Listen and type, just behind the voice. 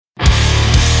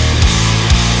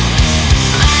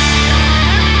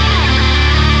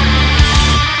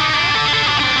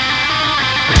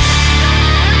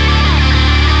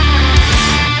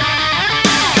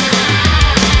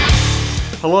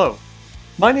Hello,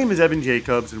 my name is Evan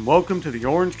Jacobs and welcome to the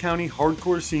Orange County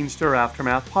Hardcore Scenester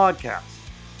Aftermath podcast.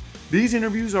 These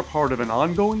interviews are part of an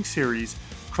ongoing series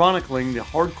chronicling the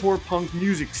hardcore punk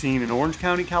music scene in Orange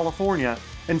County, California,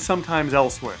 and sometimes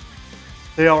elsewhere.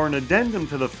 They are an addendum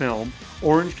to the film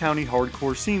Orange County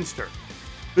Hardcore Scenester.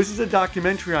 This is a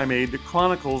documentary I made that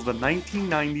chronicles the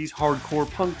 1990s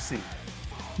hardcore punk scene.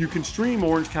 You can stream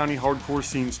Orange County Hardcore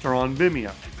Scenester on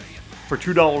Vimeo. For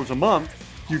 $2 a month,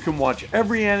 you can watch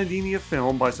every Anademia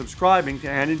film by subscribing to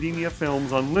Anademia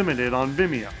Films Unlimited on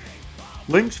Vimeo.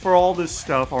 Links for all this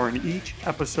stuff are in each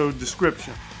episode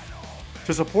description.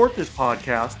 To support this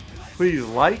podcast, please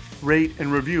like, rate,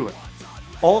 and review it.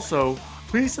 Also,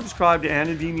 please subscribe to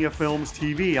Anademia Films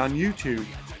TV on YouTube,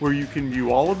 where you can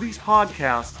view all of these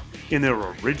podcasts in their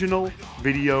original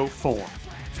video form.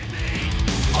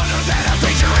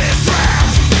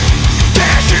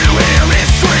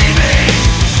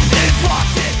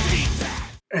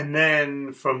 And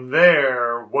then from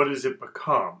there, what does it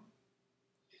become?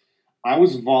 I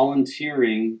was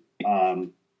volunteering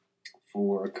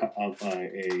for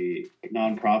a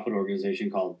nonprofit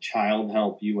organization called Child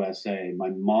Help USA. My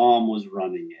mom was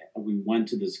running it. We went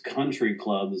to this country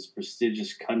club, this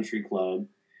prestigious country club.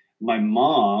 My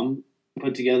mom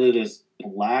put together this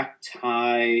black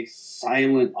tie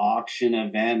silent auction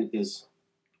event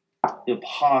at the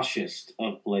poshest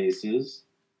of places.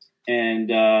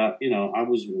 And, I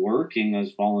was working, I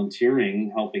was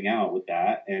volunteering, helping out with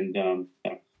that. And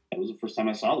that was the first time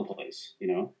I saw the place,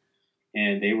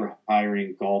 and they were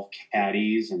hiring golf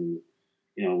caddies and,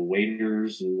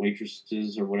 waiters and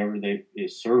waitresses or whatever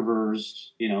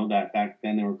servers, that back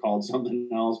then they were called something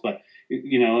else. But,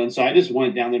 and so I just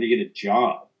went down there to get a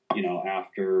job,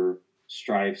 after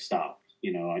Strife stopped,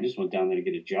 I just went down there to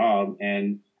get a job,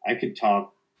 and I could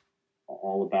talk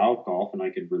all about golf and I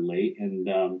could relate,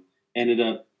 and ended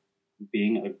up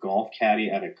being a golf caddy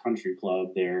at a country club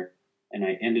there. And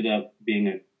I ended up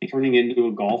turning into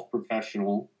a golf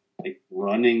professional, like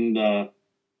running the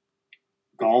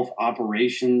golf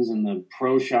operations and the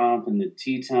pro shop and the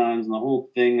tee times and the whole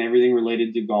thing, everything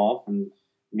related to golf, and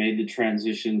made the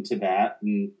transition to that.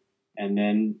 And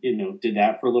then, did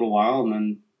that for a little while and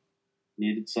then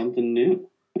needed something new.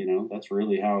 That's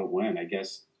really how it went. I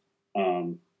guess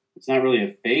it's not really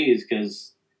a phase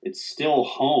because it's still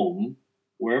home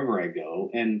wherever I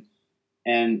go. And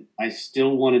I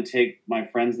still want to take my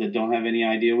friends that don't have any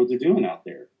idea what they're doing out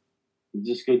there.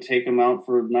 Just go take them out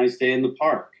for a nice day in the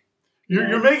park.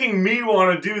 You're making me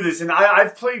want to do this. And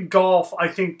I've played golf, I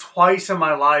think, twice in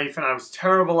my life, and I was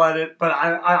terrible at it. But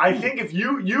I think if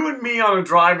you and me on a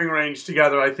driving range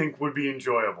together, I think would be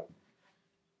enjoyable.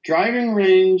 Driving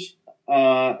range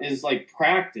is like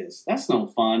practice. That's no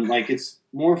fun. Like, it's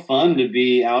more fun to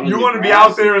be out in the grass. You want to be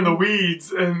out there in the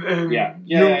weeds. And Yeah.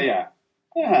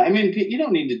 I mean, you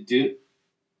don't need to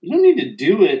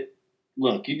do it.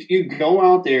 Look, you go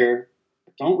out there.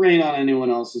 Don't rain on anyone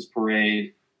else's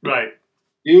parade. Right.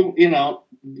 You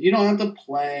don't have to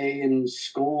play and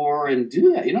score and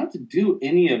do that. You don't have to do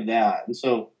any of that. And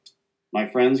so my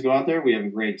friends go out there. We have a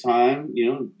great time.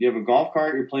 You have a golf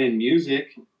cart. You're playing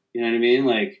music. You know what I mean?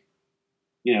 Like,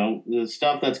 the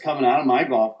stuff that's coming out of my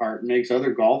golf cart makes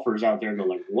other golfers out there go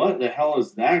like, what the hell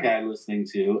is that guy listening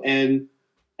to? And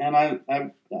I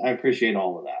appreciate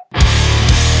all of that.